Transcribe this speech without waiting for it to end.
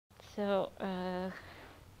So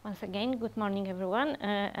once again, good morning, everyone.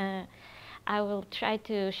 I will try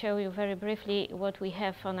to show you very briefly what we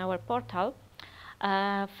have on our portal.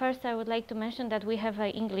 First, I would like to mention that we have an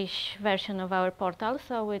English version of our portal,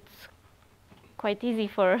 so it's quite easy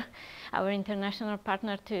for our international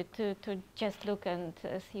partner to just look and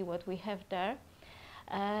see what we have there.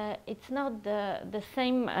 It's not the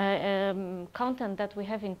same content that we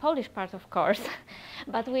have in Polish part, of course,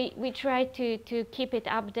 but we try to keep it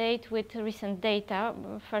updated with recent data.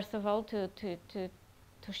 First of all, to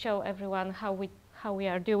show everyone how we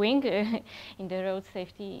are doing in the road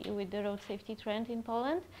safety, with the road safety trend in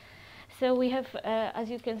Poland. So we have, as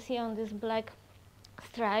you can see on this black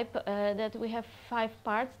stripe, that we have 5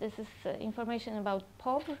 parts. This is information about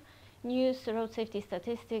POBR, news, road safety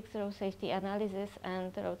statistics, road safety analysis,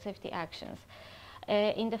 and road safety actions.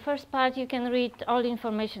 In the first part, you can read all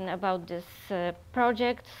information about this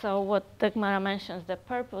project. So what Dagmara mentions, the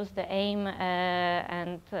purpose, the aim,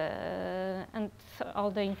 and all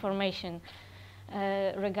the information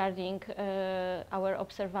regarding our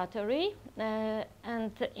observatory.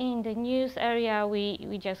 And in the news area,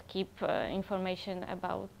 we just keep information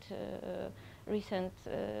about recent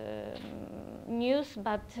news,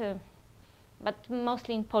 but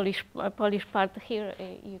mostly in Polish part. Here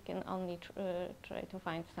you can only try to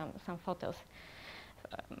find some photos,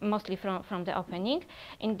 mostly from the opening.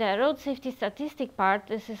 In the road safety statistic part,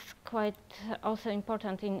 this is quite also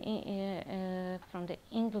important from the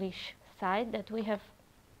English side, that we have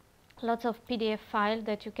lots of PDF files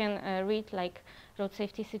that you can read, like road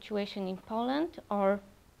safety situation in Poland, or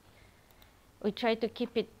we try to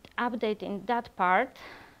keep it updated in that part,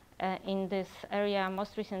 in this area,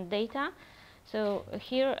 most recent data. So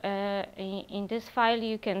here in this file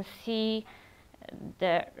you can see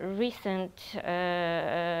the recent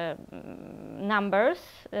numbers,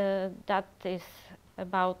 that is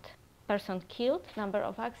about person killed, number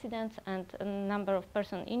of accidents, and number of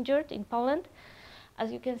person injured in Poland.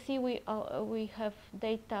 As you can see, we have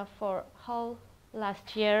data for whole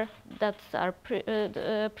last year. That's our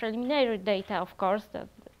preliminary data, of course.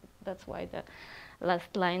 That's why the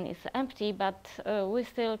last line is empty, but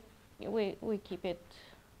we keep it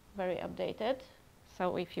very updated.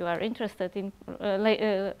 So if you are interested in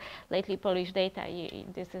lately Polish data,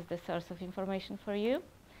 this is the source of information for you.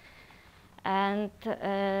 And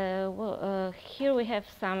here we have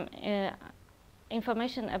some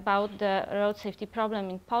information about the road safety problem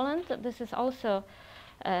in Poland. This is also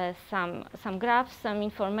some graphs, some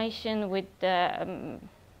information with the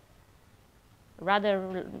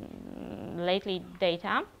rather lately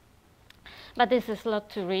data. But this is a lot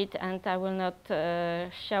to read, and I will not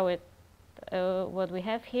show it what we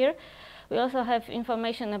have here. We also have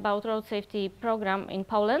information about road safety program in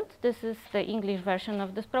Poland. This is the English version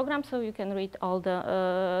of this program, so you can read all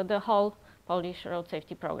the whole Polish road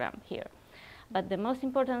safety program here. But the most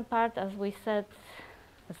important part, as we said,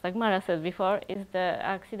 as Dagmara said before, is the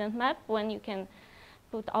accident map, when you can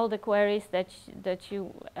put all the queries that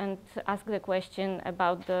you and ask the question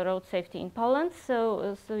about the road safety in Poland.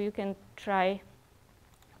 So you can try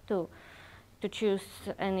to choose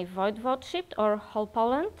any voivodeship or whole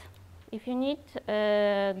Poland. If you need,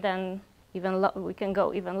 then we can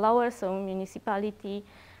go even lower, so municipality,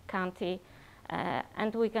 county,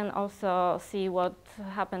 and we can also see what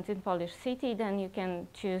happens in Polish city. Then you can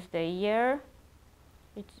choose the year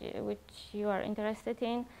which you are interested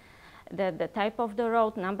in, the type of the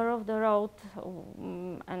road, number of the road,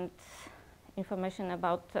 and information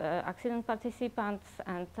about accident participants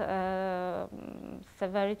and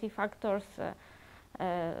severity factors,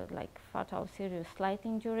 like fatal, serious, slight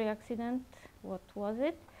injury accident, what was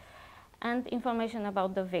it, and information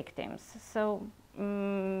about the victims. So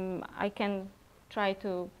I can try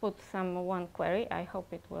to put one query. I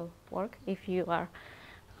hope it will work if you are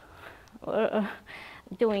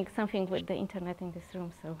doing something with the internet in this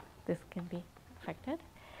room, so this can be affected.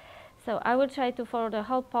 So I will try to for the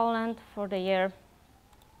whole Poland for the year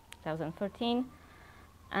 2013,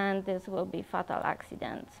 and this will be fatal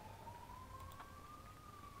accidents.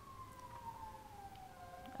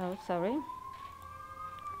 Oh, sorry,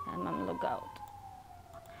 I'm on logout.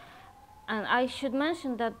 And I should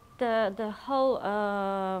mention that the whole,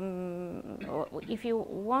 if you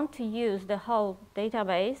want to use the whole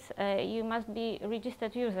database, you must be a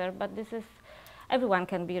registered user, but this is, everyone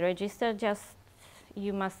can be registered, just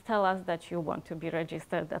you must tell us that you want to be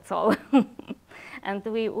registered, that's all. And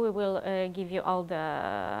we will give you all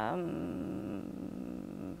the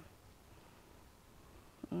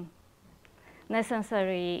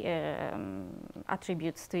necessary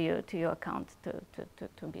attributes to your account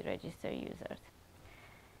to be registered users.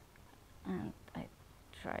 And I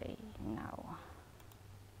try now.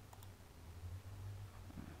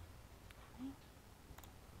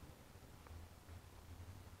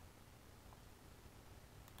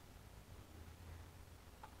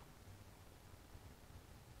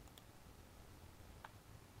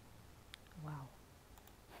 Wow.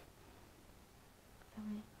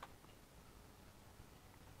 Sorry.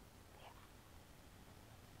 Yeah.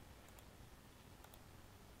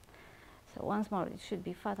 So once more, it should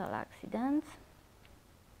be fatal accidents.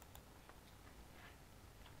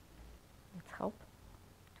 Let's hope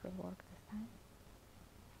it will work this time.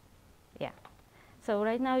 Yeah. So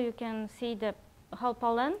right now you can see the whole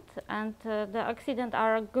Poland, and the accidents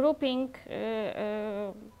are grouping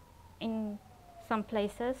in some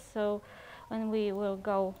places. So when we will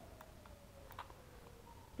go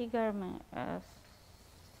bigger,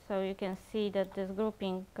 so you can see that this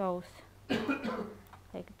grouping goes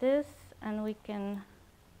like this, and we can.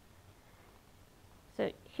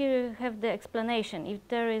 So here you have the explanation. If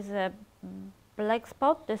there is a black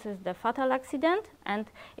spot, this is the fatal accident, and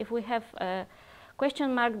if we have a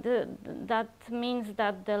question mark, that means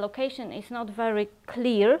that the location is not very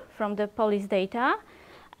clear from the police data,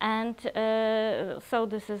 and so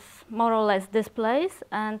this is more or less this place,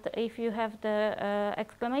 and if you have the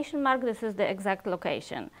exclamation mark, this is the exact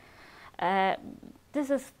location. This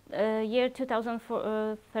is year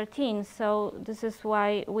 2013, so this is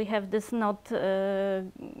why we have this not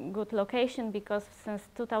good location, because since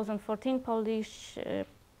 2014 Polish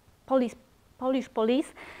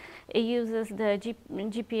police uses the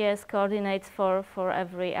GPS coordinates for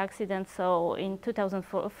every accident. So in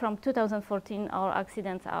from 2014 all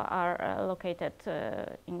accidents are located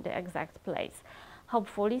in the exact place.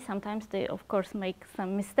 Hopefully, sometimes they of course make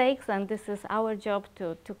some mistakes, and this is our job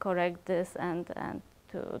to correct this and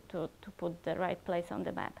to put the right place on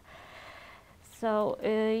the map. So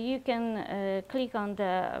you can click on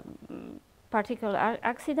the particular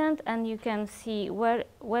accident, and you can see where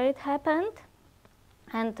it happened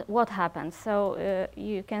and what happened. So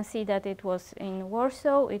you can see that it was in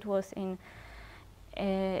Warsaw. It was in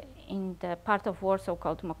the part of Warsaw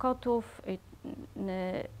called Mokotów,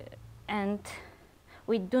 and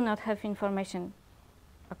we do not have information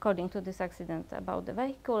according to this accident about the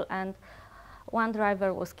vehicle, and one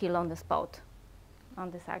driver was killed on the spot on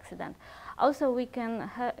this accident. Also, we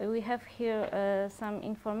have here some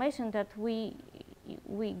information that we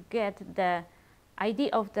get the ID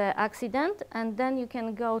of the accident, and then you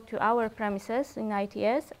can go to our premises in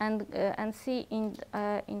ITS and see in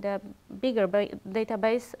the bigger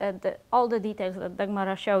database all the details that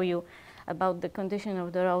Dagmara showed you about the condition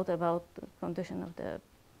of the road, about the condition of the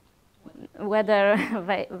weather,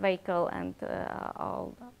 vehicle, and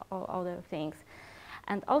all other things.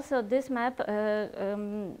 And also this map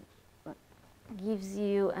gives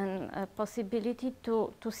you a possibility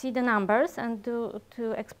to see the numbers and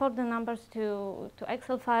to export the numbers to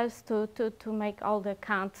Excel files to make all the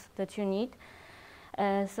counts that you need.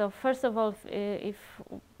 So first of all, if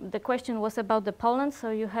the question was about the Poland, so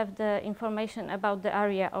you have the information about the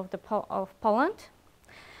area of Poland,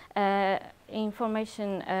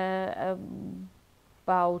 information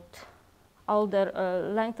about all the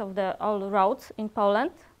length of all roads in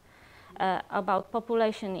Poland, about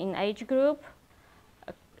population in age group,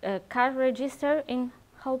 car register in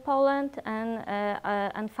whole Poland,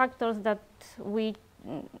 and factors that we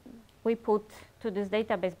put to this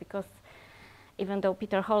database, because even though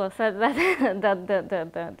Peter Holle said that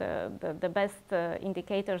the best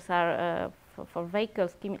indicators are for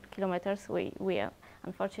vehicles kilometers, we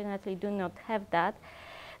unfortunately do not have that.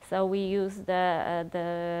 So we use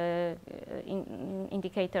the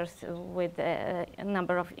indicators with a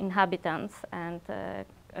number of inhabitants and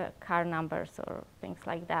car numbers or things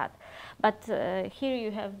like that. But here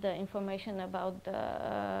you have the information about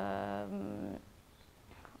the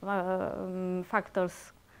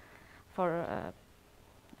factors for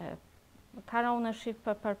car ownership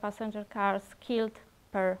per passenger cars, killed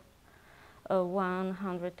per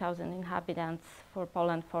 100,000 inhabitants for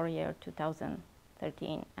Poland for year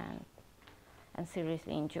 2013, and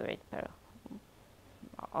seriously injured per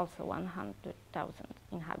also 100,000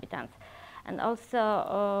 inhabitants. And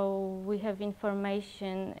also we have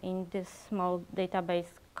information in this small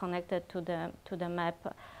database connected to the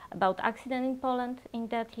map about accident in Poland in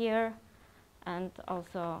that year, and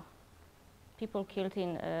also people killed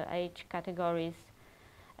in age categories,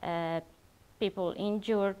 people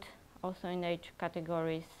injured also in age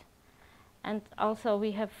categories, and also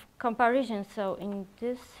we have comparisons. So in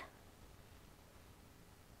this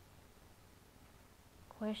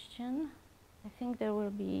question, I think there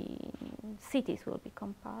will be cities will be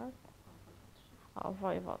compared, or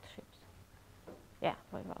voivodeships. yeah,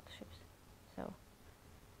 without ships. So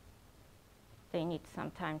they need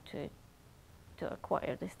some time to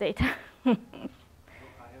acquire this data. Well,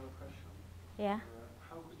 I have a question. Yeah.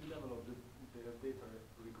 How could you develop the data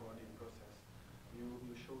recording process?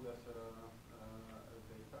 You showed us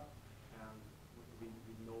data and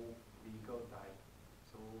with no vehicle type.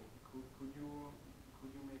 So could you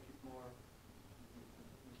make it more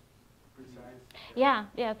precise? Yeah,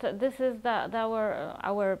 yeah. This is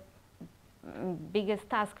our biggest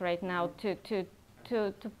task right now, to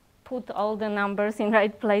put all the numbers in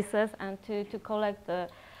right places and to collect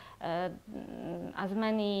as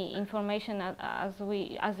many information as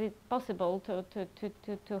it possible to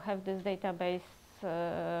have this database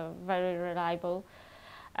very reliable.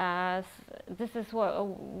 This is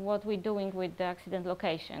what we're doing with the accident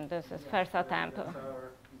location. This is first attempt. That's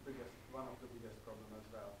one of the biggest problems as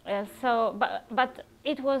well. So, but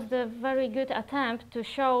it was the very good attempt to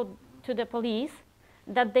show to the police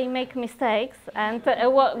that they make mistakes and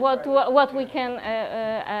what we can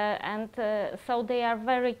so they are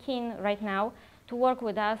very keen right now to work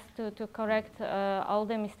with us to correct all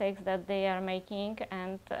the mistakes that they are making,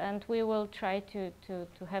 and we will try to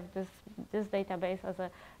have this database as a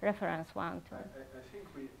reference one. I think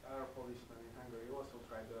our policemen in Hungary also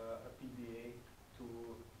tried a PDA to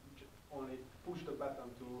only push the button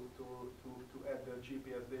to add the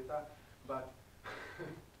GPS data, but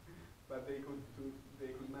but they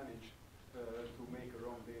could manage to make a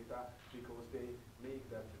wrong data because they make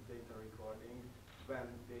that data recording when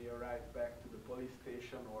they arrive back to the police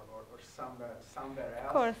station or somewhere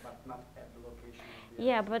else, but not at the location.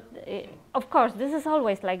 Yeah, but of course this is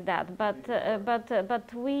always like that.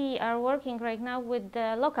 But we are working right now with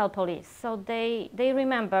the local police, so they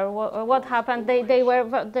remember what happened. They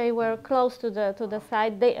were close to the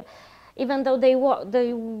site. Even though they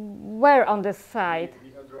were on the site.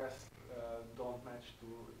 The address don't match to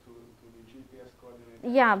the GPS coordinates.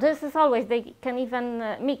 Yeah, this is always, they can even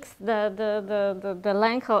mix the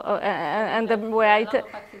length and the weight. A lot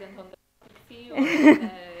of accidents on the sea or in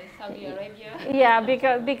Saudi Arabia. Yeah,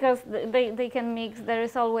 because they can mix. There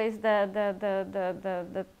is always the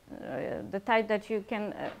type that you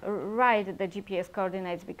can write the GPS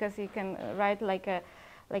coordinates, because you can write like a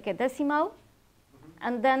decimal.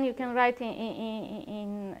 And then you can write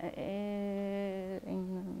in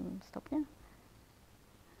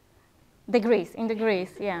degrees,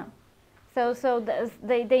 yeah. So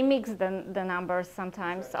they mix the numbers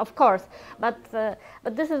sometimes, of course. But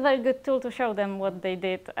this is a very good tool to show them what they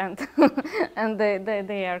did, and and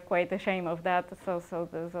they are quite ashamed of that. So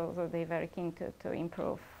they're very keen to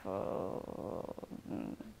improve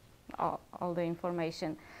all the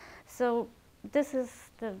information. So this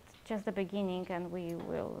is just the beginning, and we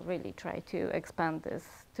will really try to expand this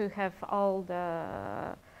to have all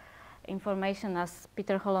the information, as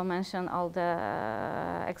Peter Hollow mentioned, all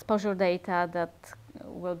the exposure data that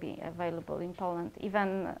will be available in Poland.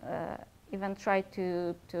 Even try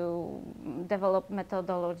to develop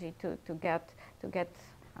methodology to get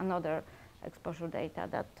another exposure data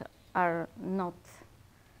that are not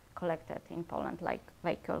collected in Poland, like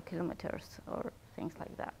vehicle kilometers or things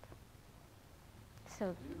like that. So,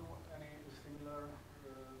 do you know any similar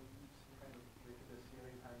kind of database here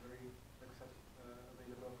in Hungary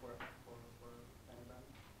available for anyone?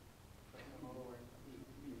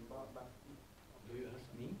 Do you ask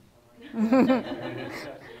me?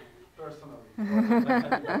 Personally.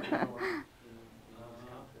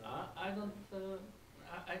 I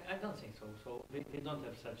don't think so. So we don't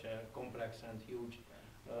have such a complex and huge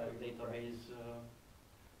database.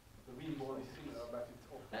 The wheel is similar, but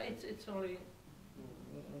It's only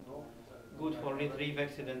good for retrieve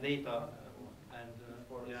accident data and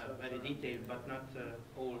very detailed, but not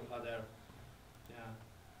all other. Yeah,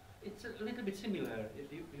 it's a little bit similar.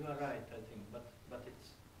 You are right, I think, but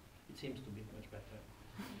it seems to be much better.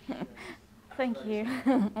 thank you.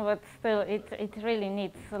 But still, it really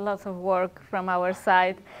needs lots of work from our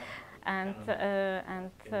side. And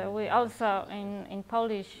we also, in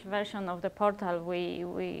Polish version of the portal, we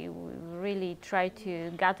really try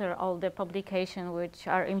to gather all the publications which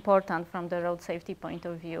are important from the road safety point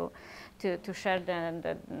of view, to share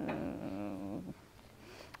the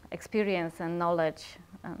experience and knowledge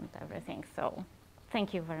and everything. So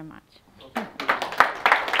thank you very much.